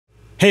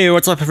Hey,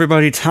 what's up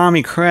everybody?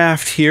 Tommy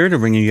Craft here to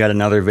bring you yet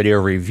another video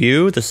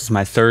review. This is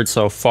my third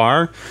so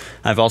far.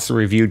 I've also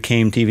reviewed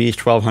KMTV's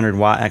 1200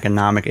 watt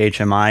economic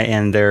HMI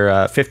and their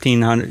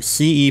 1500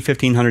 CE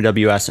 1500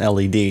 WS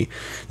LED.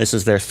 This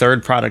is their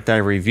third product I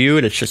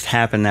reviewed. It's just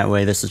happened that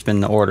way. This has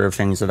been the order of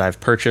things that I've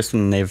purchased,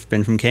 and they've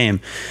been from KM.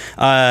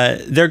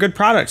 They're good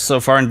products so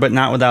far, but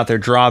not without their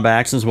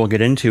drawbacks, as we'll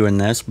get into in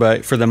this.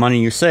 But for the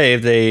money you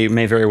save, they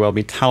may very well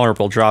be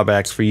tolerable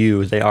drawbacks for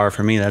you. They are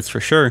for me, that's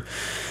for sure.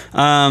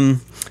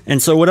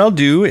 And so what I'll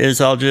do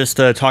is I'll just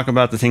talk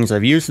about the things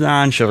I've used it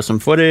on, show some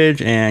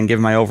footage, and give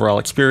my overall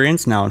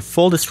experience. Now, in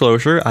full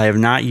disclosure, I have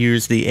not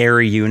used the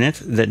Arri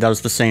unit that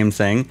does the same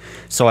thing,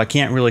 so I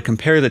can't really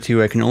compare the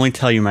two. I can only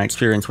tell you my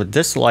experience with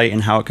this light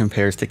and how it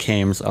compares to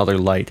KM's other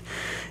light.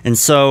 And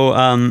so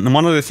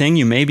one other thing,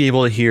 you may be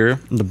able to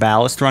hear the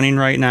ballast running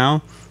right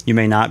now. You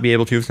may not be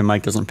able to if the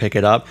mic doesn't pick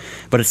it up,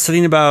 but it's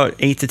sitting about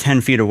 8 to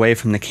 10 feet away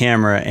from the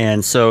camera,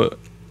 and so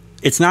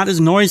it's not as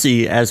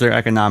noisy as their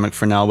economic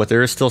Fresnel, but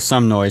there is still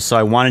some noise, so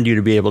I wanted you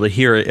to be able to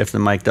hear it if the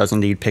mic does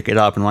indeed pick it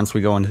up, and once we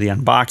go into the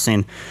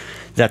unboxing,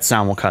 that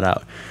sound will cut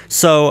out.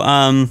 So,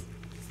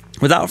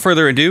 without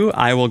further ado,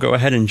 I will go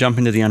ahead and jump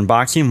into the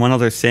unboxing. One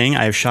other thing,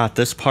 I've shot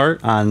this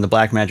part on the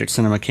Blackmagic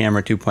Cinema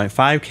Camera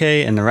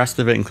 2.5K, and the rest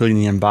of it, including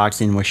the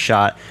unboxing, was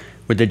shot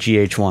with the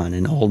GH1,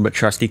 an old but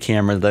trusty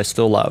camera that I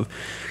still love.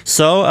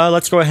 So,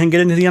 let's go ahead and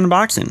get into the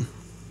unboxing.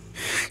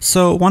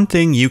 So one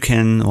thing you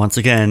can, once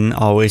again,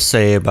 always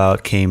say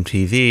about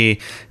KMTV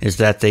is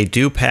that they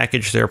do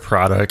package their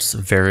products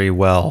very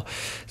well.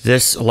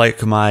 This,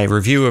 like my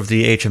review of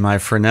the HMI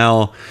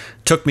Fresnel,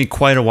 took me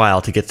quite a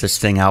while to get this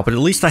thing out, but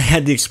at least I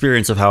had the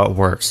experience of how it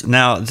works.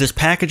 Now, this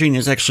packaging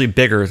is actually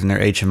bigger than their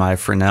HMI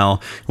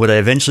Fresnel. What I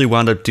eventually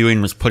wound up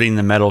doing was putting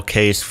the metal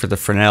case for the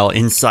Fresnel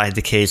inside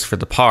the case for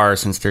the PAR,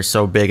 since they're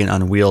so big and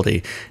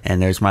unwieldy.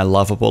 And there's my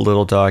lovable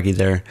little doggy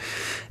there.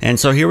 And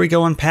so here we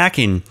go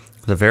unpacking.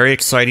 The very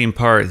exciting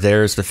part,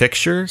 there's the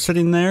fixture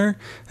sitting there,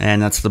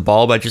 and that's the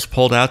bulb I just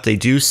pulled out. They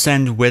do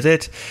send with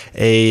it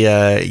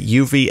a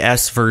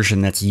UVS version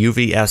that's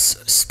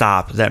UVS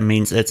stop. That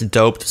means it's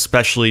doped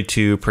especially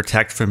to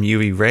protect from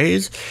UV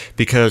rays,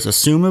 because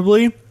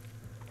assumably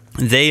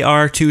they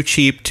are too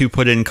cheap to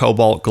put in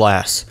cobalt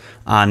glass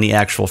on the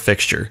actual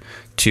fixture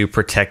to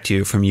protect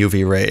you from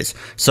UV rays.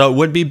 So it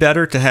would be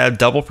better to have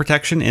double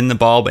protection in the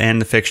bulb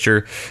and the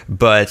fixture,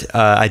 but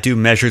I do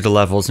measure the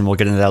levels, and we'll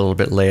get into that a little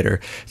bit later.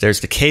 There's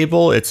the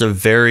cable. It's a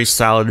very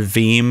solid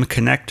Veeam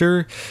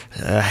connector,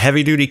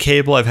 heavy duty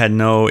cable. I've had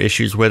no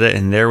issues with it,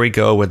 and there we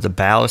go with the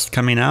ballast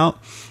coming out.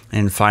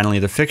 And finally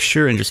the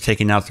fixture, and just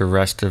taking out the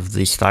rest of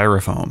the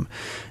styrofoam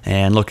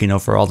and looking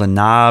over all the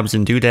knobs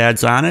and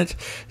doodads on it.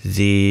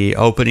 The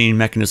opening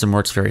mechanism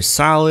works very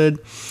solid.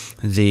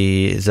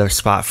 The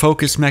spot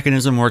focus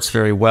mechanism works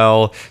very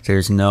well.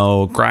 There's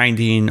no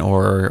grinding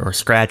or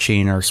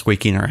scratching or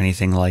squeaking or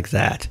anything like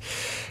that.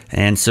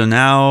 And so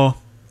now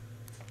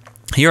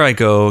here I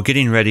go,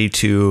 getting ready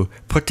to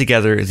put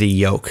together the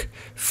yoke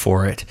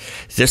for it.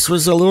 This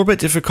was a little bit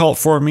difficult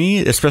for me,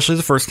 especially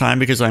the first time,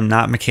 because I'm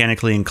not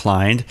mechanically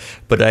inclined,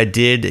 but I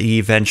did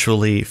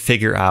eventually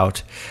figure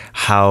out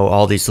how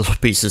all these little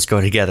pieces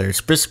go together.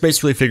 It's just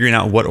basically figuring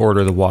out what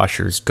order the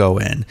washers go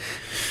in.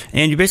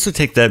 And you basically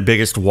take that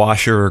biggest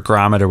washer or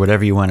grommet or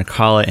whatever you want to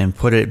call it and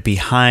put it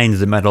behind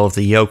the metal of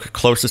the yoke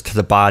closest to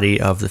the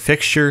body of the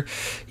fixture.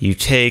 You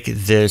take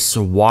this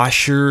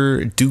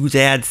washer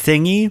doodad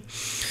thingy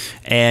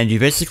and you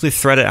basically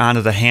thread it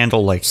onto the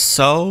handle like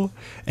so,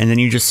 and then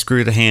you just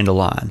screw the handle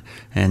on.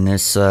 And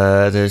this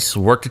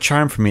worked a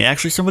charm for me.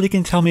 Actually, somebody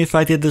can tell me if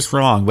I did this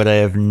wrong, but I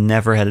have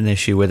never had an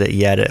issue with it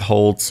yet. It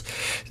holds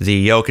the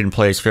yoke in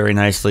place very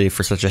nicely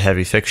for such a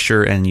heavy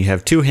fixture, and you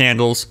have two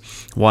handles,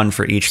 one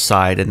for each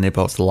side, and they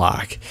both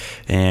lock.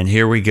 And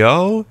here we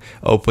go,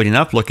 opening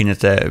up, looking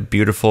at that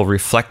beautiful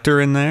reflector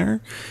in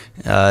there.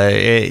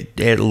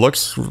 It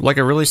looks like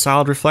a really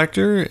solid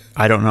reflector.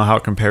 I don't know how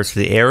it compares to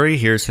the Arri.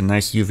 Here's a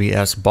nice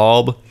UVS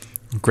bulb.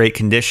 Great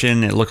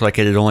condition. It looked like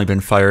it had only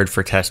been fired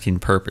for testing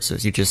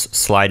purposes. You just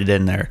slide it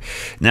in there.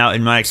 Now,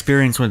 in my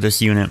experience with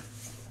this unit,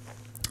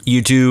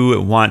 you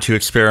do want to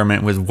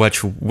experiment with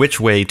which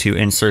way to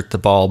insert the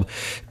bulb,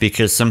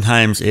 because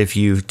sometimes if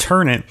you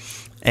turn it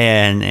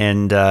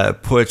and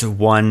put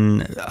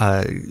one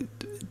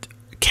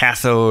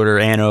cathode or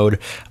anode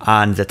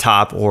on the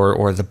top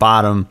or the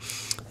bottom,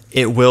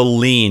 it will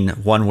lean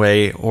one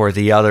way or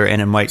the other, and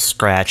it might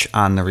scratch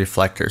on the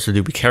reflector. So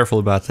do be careful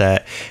about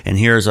that. And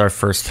here's our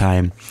first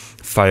time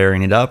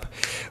firing it up.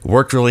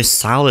 Worked really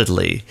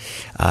solidly.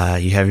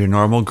 You have your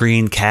normal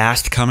green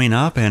cast coming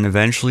up, and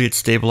eventually it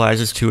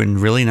stabilizes to a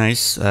really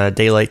nice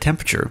daylight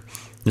temperature.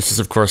 This is,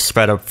 of course,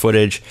 sped up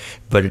footage,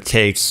 but it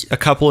takes a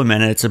couple of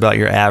minutes, about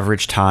your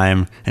average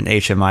time an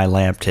HMI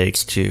lamp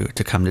takes to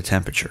come to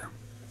temperature.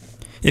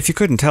 If you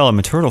couldn't tell, I'm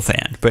a turtle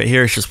fan, but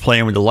here it's just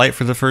playing with the light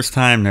for the first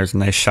time. There's a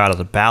nice shot of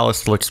the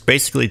ballast. It looks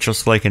basically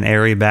just like an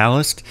Arri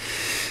ballast.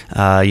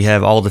 You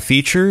have all the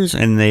features,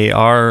 and they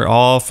are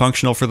all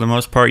functional for the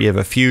most part. You have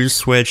a fuse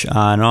switch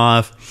on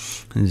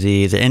off.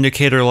 The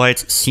indicator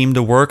lights seem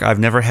to work. I've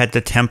never had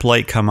the temp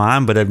light come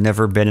on, but I've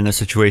never been in a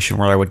situation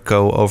where I would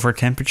go over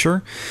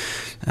temperature.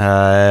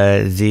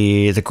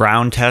 The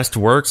ground test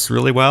works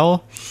really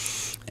well.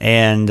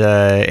 And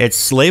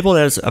it's labeled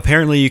as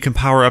apparently you can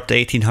power up to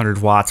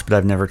 1800 watts, but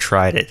I've never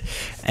tried it.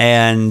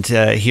 And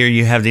here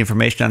you have the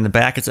information on the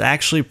back. It's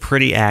actually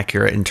pretty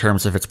accurate in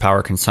terms of its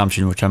power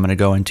consumption, which I'm going to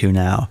go into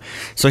now.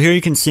 So here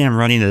you can see I'm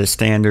running at a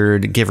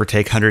standard, give or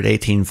take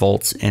 118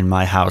 volts in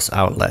my house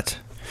outlet.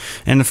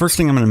 And the first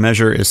thing I'm going to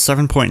measure is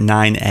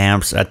 7.9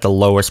 amps at the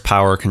lowest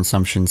power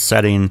consumption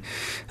setting,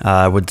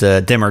 with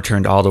the dimmer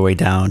turned all the way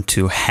down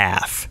to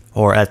half,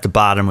 or at the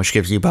bottom, which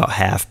gives you about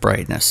half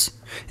brightness.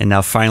 And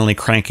now finally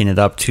cranking it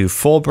up to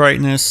full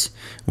brightness,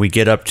 we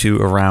get up to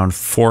around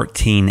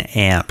 14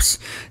 amps.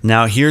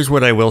 Now here's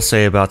what I will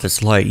say about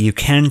this light. You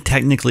can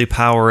technically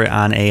power it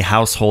on a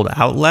household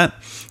outlet,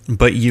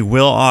 but you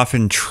will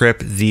often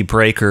trip the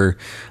breaker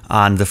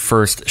on the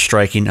first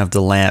striking of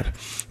the lamp.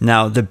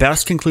 Now, the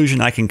best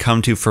conclusion I can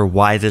come to for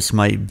why this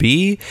might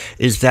be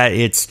is that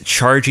it's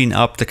charging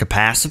up the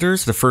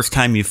capacitors the first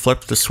time you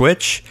flip the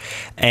switch,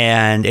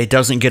 and it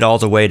doesn't get all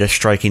the way to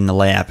striking the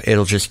lamp.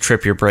 It'll just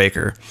trip your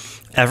breaker.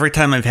 Every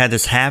time I've had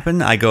this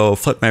happen, I go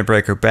flip my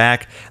breaker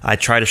back, I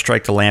try to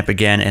strike the lamp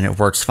again, and it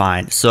works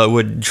fine. So it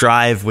would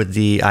drive with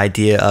the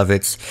idea of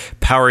it's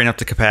powering up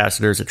the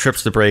capacitors, it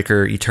trips the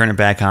breaker, you turn it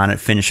back on, it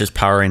finishes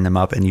powering them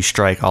up, and you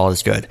strike, all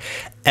is good.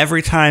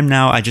 Every time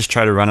now, I just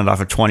try to run it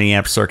off a 20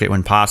 amp circuit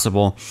when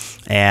possible,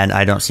 and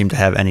I don't seem to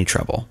have any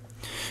trouble.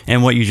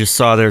 And what you just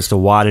saw, there's the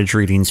wattage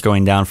readings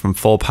going down from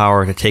full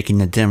power to taking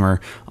the dimmer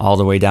all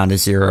the way down to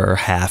 0 or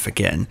half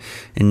again.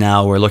 And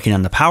now we're looking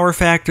on the power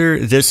factor.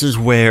 This is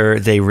where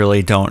they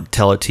really don't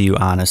tell it to you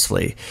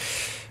honestly.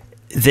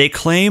 They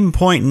claim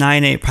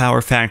 0.98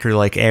 power factor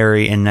like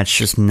Arri, and that's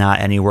just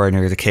not anywhere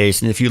near the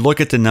case. And if you look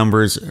at the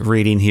numbers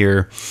reading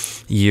here,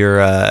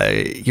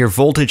 your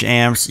voltage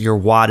amps, your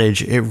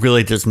wattage, it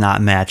really does not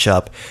match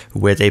up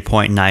with a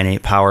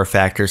 0.98 power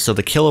factor. So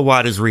the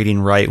kilowatt is reading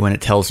right when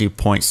it tells you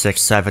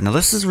 0.67. Now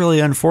this is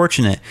really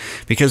unfortunate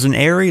because an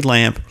Arri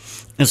lamp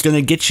is going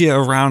to get you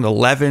around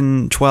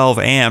 11, 12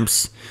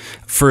 amps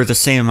for the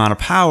same amount of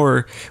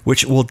power,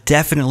 which will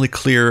definitely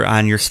clear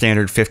on your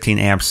standard 15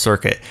 amp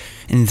circuit.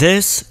 And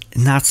this,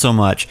 not so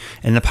much.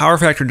 And the power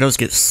factor does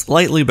get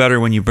slightly better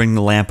when you bring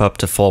the lamp up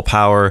to full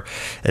power.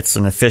 It's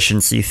an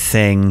efficiency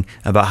thing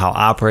about how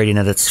operating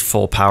at its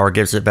full power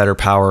gives it better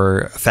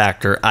power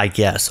factor, I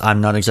guess.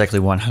 I'm not exactly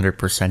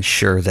 100%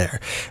 sure there.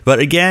 But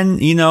again,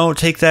 you know,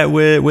 take that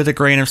with a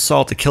grain of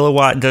salt. The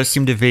kilowatt does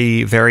seem to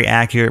be very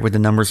accurate with the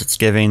numbers it's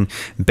giving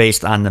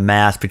based on the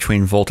math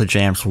between voltage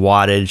amps,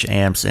 wattage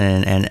amps,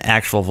 and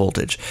actual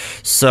voltage.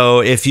 So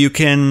if you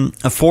can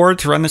afford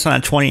to run this on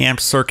a 20 amp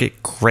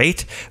circuit,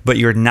 great, but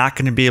you're not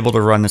going to be able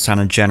to run this on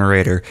a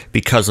generator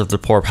because of the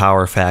poor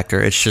power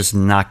factor. It's just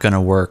not going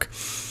to work.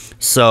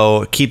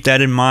 So keep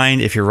that in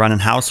mind if you're running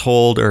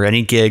household or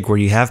any gig where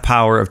you have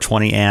power of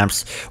 20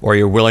 amps or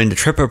you're willing to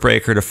trip a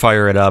breaker to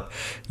fire it up,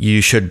 you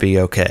should be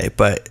okay.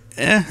 But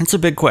it's a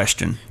big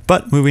question.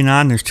 But moving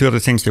on, there's two other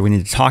things that we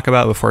need to talk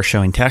about before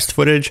showing test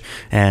footage,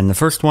 and the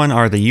first one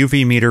are the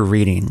UV meter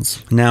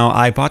readings. Now,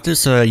 I bought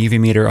this UV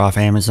meter off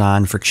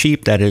Amazon for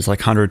cheap. That is like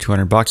 100,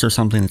 200 bucks or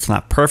something. It's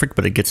not perfect,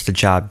 but it gets the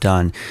job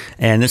done.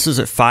 And this is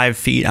at 5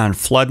 feet on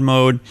flood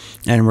mode,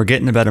 and we're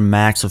getting about a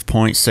max of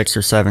 0.6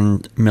 or 7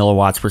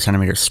 milliwatts per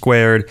centimeter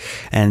squared,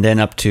 and then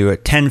up to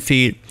at 10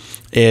 feet,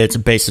 it's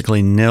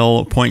basically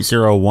nil,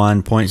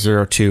 0.01,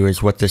 0.02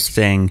 is what this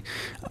thing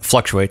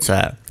fluctuates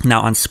at.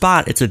 Now on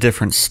spot, it's a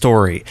different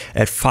story.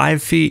 At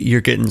 5 feet, you're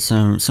getting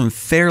some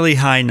fairly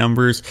high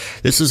numbers.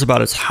 This is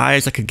about as high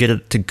as I could get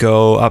it to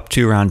go, up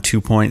to around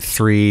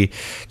 2.3,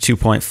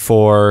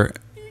 2.4,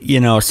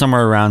 you know,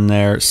 somewhere around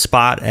there.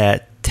 Spot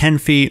at 10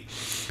 feet,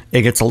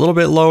 it gets a little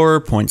bit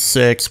lower,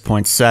 0.6,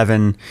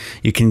 0.7.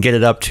 You can get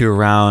it up to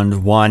around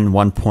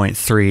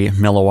 1.3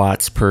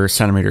 milliwatts per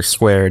centimeter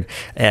squared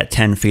at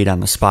 10 feet on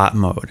the spot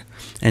mode.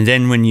 And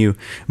then when you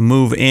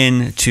move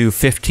in to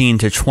 15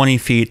 to 20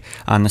 feet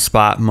on the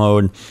spot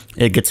mode,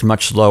 it gets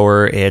much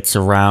lower. It's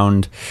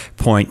around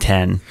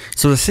 0.10.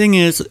 So the thing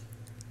is,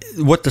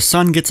 what the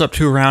sun gets up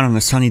to around on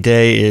a sunny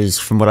day is,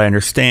 from what I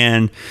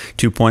understand,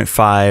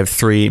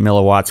 2.53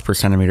 milliwatts per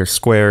centimeter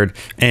squared.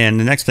 And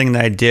the next thing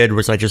that I did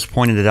was I just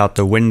pointed it out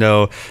the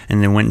window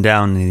and then went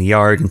down in the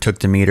yard and took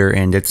the meter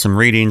and did some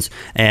readings,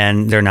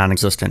 and they're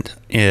non-existent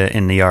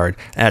in the yard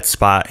at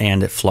spot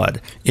and at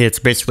flood. It's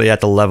basically at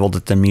the level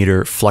that the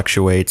meter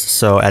fluctuates.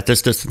 So at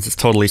this distance, it's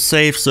totally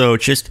safe. So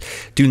just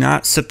do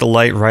not sit the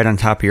light right on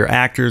top of your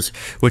actors,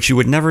 which you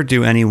would never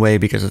do anyway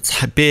because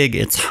it's big,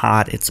 it's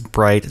hot, it's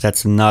bright.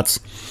 That's nuts.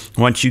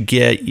 Once you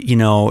get, you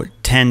know,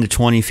 10 to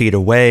 20 feet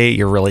away,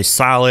 you're really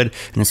solid,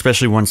 and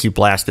especially once you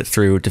blast it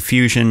through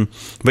diffusion.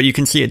 But you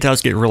can see it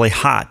does get really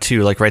hot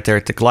too, like right there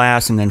at the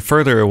glass, and then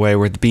further away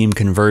where the beam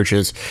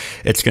converges,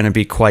 it's going to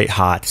be quite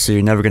hot, so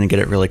you're never going to get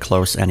it really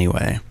close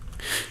anyway.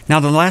 Now,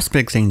 the last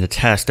big thing to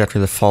test after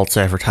the false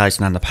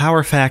advertising on the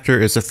power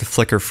factor is if the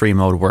flicker-free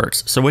mode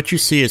works. So what you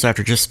see is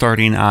after just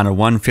starting on a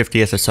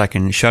 1/50th a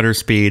second shutter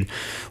speed,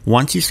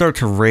 once you start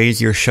to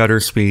raise your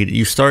shutter speed,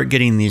 you start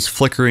getting these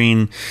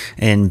flickering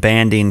and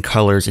banding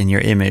colors in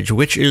your image,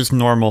 which is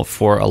normal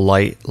for a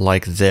light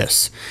like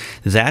this.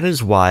 That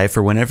is why,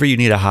 for whenever you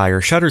need a higher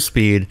shutter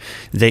speed,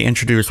 they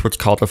introduce what's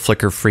called a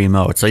flicker-free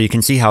mode. So you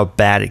can see how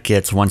bad it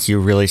gets once you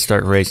really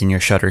start raising your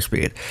shutter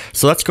speed.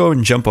 So let's go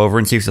and jump over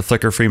and see if the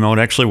flicker-free mode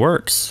actually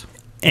works.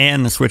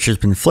 And the switch has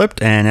been flipped,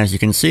 and as you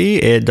can see,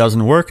 it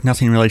doesn't work.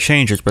 Nothing really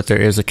changes, but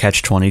there is a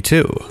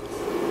catch-22.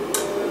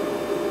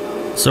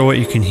 So what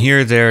you can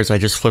hear there is I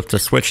just flipped the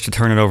switch to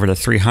turn it over to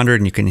 300,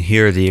 and you can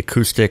hear the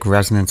acoustic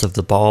resonance of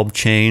the bulb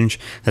change.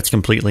 That's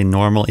completely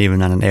normal,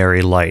 even on an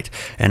Arri light.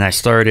 And I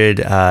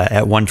started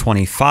at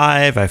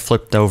 125, I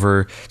flipped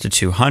over to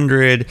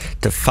 200,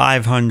 to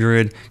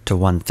 500, to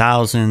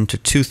 1000, to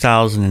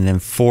 2000, and then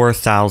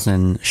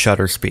 4000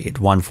 shutter speed,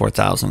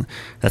 1/4000.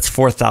 That's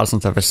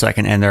 4,000th of a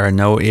second, and there are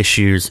no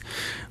issues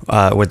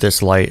with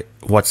this light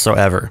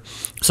whatsoever.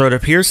 So it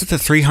appears that the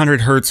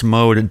 300 Hertz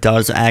mode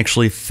does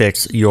actually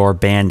fix your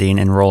banding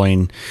and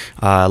rolling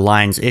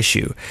lines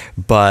issue,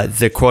 but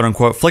the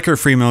quote-unquote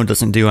flicker-free mode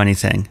doesn't do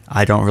anything.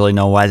 I don't really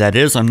know why that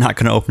is. I'm not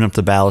going to open up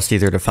the ballast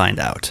either to find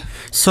out.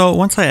 So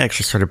once I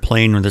actually started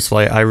playing with this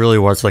light, I really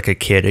was like a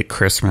kid at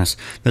Christmas.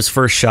 This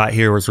first shot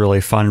here was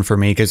really fun for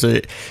me because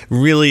it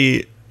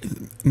really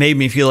made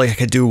me feel like I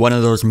could do one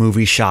of those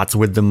movie shots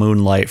with the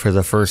moonlight for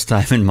the first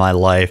time in my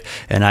life.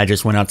 And I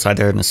just went outside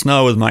there in the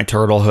snow with my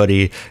turtle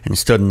hoodie and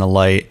stood in the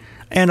light,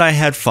 and I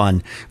had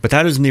fun. But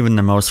that isn't even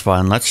the most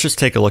fun. Let's just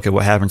take a look at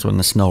what happens when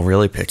the snow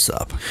really picks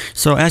up.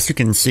 So as you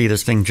can see,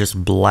 this thing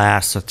just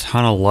blasts a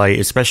ton of light,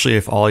 especially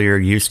if all you're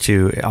used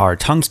to are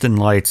tungsten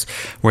lights,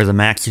 where the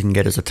max you can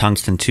get is a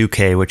tungsten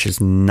 2K, which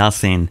is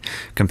nothing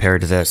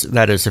compared to this.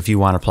 That is if you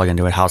want to plug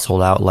into a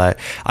household outlet.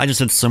 I just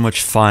had so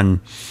much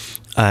fun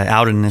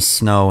out in this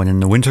snow and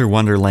in the winter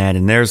wonderland,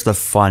 and there's the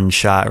fun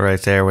shot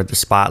right there with the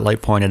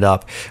spotlight pointed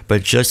up.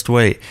 But just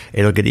wait,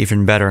 it'll get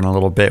even better in a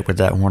little bit with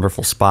that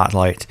wonderful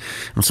spotlight.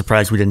 I'm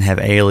surprised we didn't have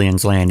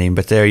aliens landing,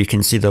 but there you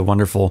can see the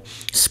wonderful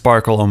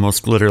sparkle,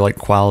 almost glitter-like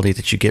quality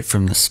that you get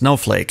from the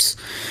snowflakes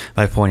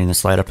by pointing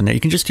this light up in there.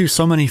 You can just do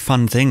so many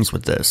fun things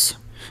with this.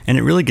 And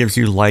it really gives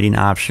you lighting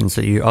options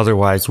that you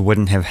otherwise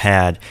wouldn't have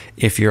had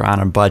if you're on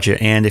a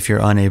budget and if you're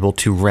unable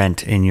to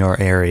rent in your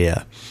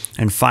area.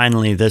 And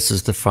finally, this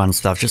is the fun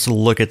stuff. Just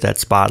look at that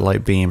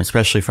spotlight beam,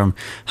 especially from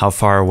how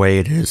far away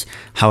it is,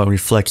 how it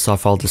reflects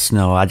off all the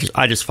snow.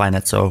 I just find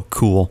that so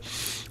cool.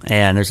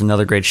 And there's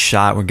another great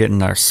shot. We're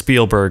getting our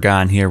Spielberg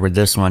on here with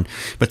this one.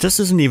 But this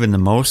isn't even the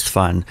most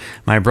fun.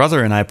 My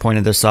brother and I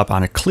pointed this up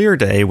on a clear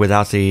day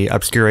without the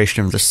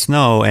obscuration of the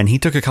snow, and he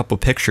took a couple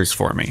pictures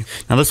for me.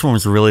 Now this one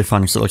was really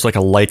fun because it looks like a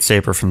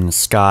lightsaber from the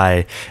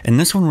sky. And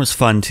this one was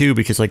fun too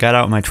because I got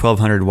out my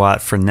 1200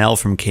 watt Fresnel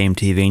from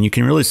KMTV, and you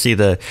can really see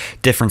the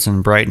difference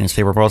in brightness.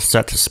 They were both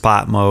set to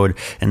spot mode,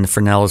 and the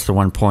Fresnel is the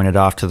one pointed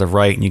off to the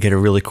right, and you get a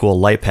really cool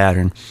light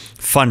pattern.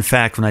 Fun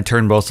fact, when I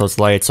turned both those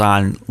lights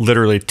on,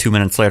 literally 2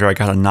 minutes later, I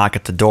got a knock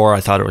at the door. I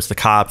thought it was the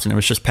cops, and it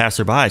was just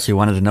passerbys who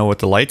wanted to know what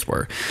the lights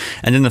were.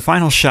 And then the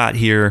final shot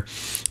here,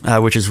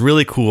 which is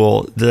really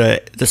cool,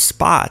 the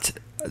spot,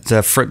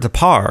 the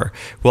PAR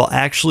will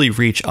actually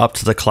reach up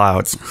to the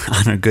clouds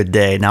on a good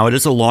day. Now it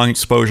is a long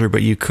exposure,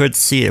 but you could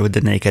see it with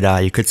the naked eye.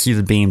 You could see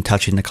the beam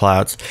touching the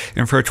clouds.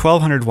 And for a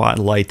 1200 watt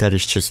light, that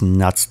is just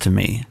nuts to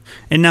me.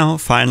 And now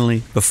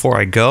finally, before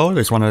I go,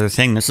 there's one other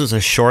thing. This is a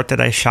short that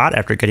I shot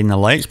after getting the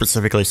light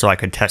specifically so I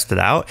could test it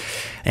out.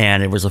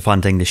 And it was a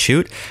fun thing to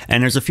shoot.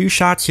 And there's a few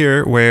shots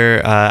here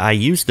where I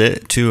used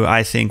it to,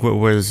 I think, what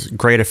was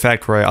great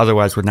effect where I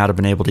otherwise would not have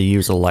been able to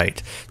use a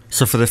light.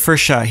 So for the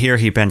first shot here,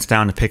 he bends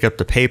down to pick up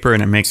the paper,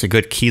 and it makes a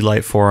good key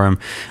light for him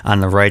on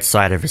the right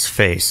side of his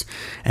face.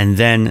 And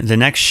then the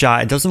next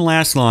shot, it doesn't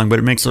last long, but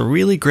it makes a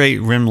really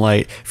great rim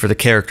light for the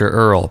character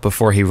Earl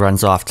before he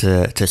runs off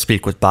to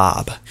speak with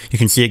Bob. You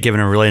can see it giving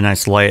a really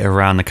nice light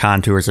around the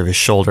contours of his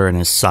shoulder and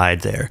his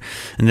side there.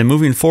 And then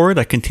moving forward,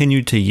 I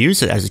continued to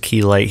use it as a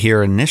key light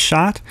here in this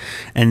shot.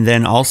 And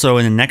then also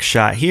in the next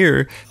shot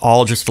here,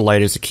 all just the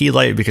light as a key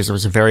light because it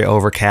was a very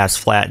overcast,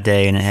 flat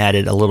day, and it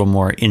added a little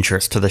more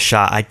interest to the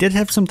shot. I did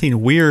have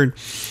something weird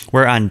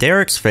where on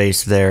Derek's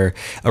face there,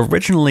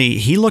 originally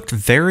he looked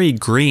very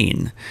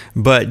green,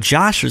 but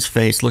Josh's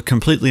face looked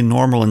completely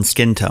normal in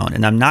skin tone,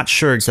 and I'm not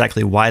sure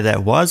exactly why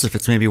that was, if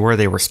it's maybe where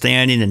they were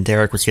standing and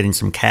Derek was getting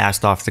some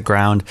cast off the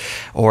ground,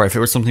 or if it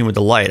was something with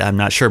the light. I'm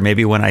not sure.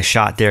 Maybe when I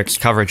shot Derek's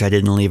coverage, I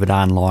didn't leave it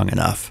on long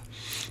enough.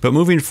 But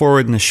moving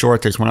forward in the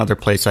short, there's one other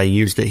place I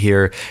used it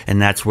here,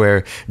 and that's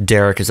where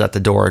Derek is at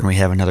the door and we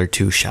have another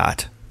two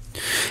shot.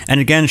 And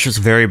again, it's just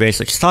very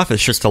basic stuff.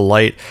 It's just a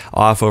light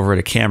off over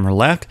to camera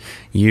left.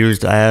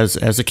 used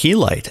as a key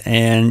light,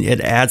 and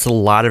it adds a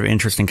lot of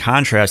interesting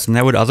contrast, and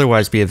that would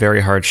otherwise be a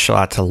very hard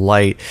shot to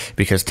light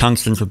because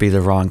tungstens would be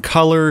the wrong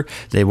color,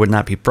 they would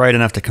not be bright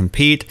enough to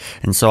compete.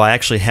 And so I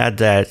actually had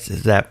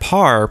that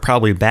par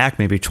probably back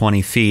maybe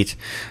 20 feet,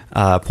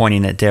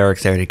 pointing at Derek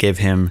there to give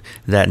him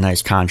that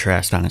nice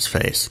contrast on his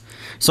face.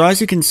 So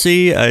as you can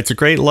see, it's a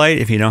great light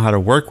if you know how to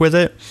work with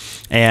it.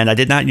 And I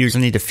did not use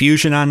any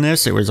diffusion on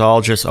this. It was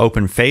all just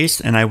open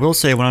faced. And I will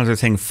say one other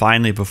thing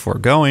finally before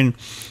going,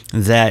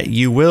 that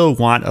you will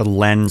want a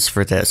lens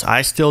for this.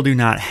 I still do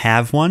not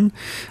have one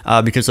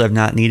because I've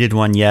not needed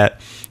one yet,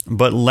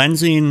 but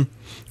lensing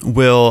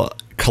will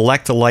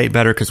collect the light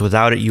better, because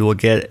without it you will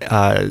get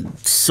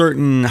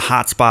certain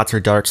hot spots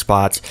or dark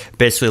spots,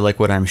 basically like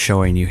what I'm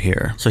showing you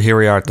here. So here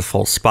we are at the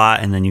full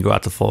spot, and then you go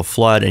out to full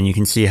flood, and you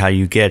can see how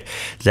you get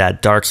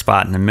that dark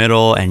spot in the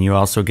middle, and you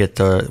also get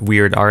the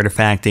weird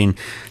artifacting.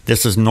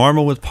 This is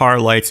normal with PAR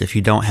lights if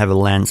you don't have a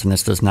lens, and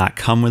this does not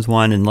come with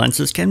one, and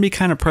lenses can be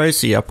kind of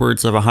pricey,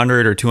 upwards of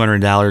 $100 or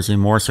 $200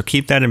 and more, so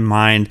keep that in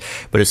mind.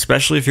 But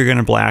especially if you're going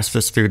to blast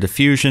this through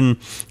diffusion,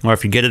 or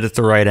if you get it at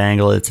the right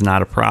angle, it's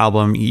not a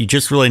problem. You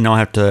just really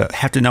have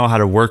to know how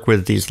to work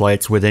with these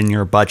lights within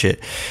your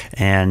budget.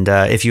 And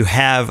if you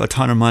have a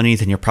ton of money,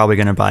 then you're probably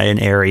going to buy an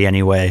Arri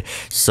anyway,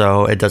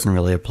 so it doesn't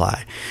really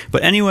apply.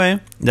 But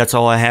anyway, that's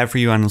all I have for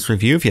you on this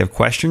review. If you have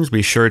questions,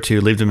 be sure to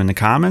leave them in the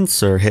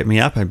comments or hit me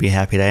up. I'd be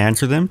happy to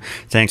answer them.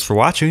 Thanks for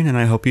watching, and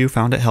I hope you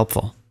found it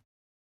helpful.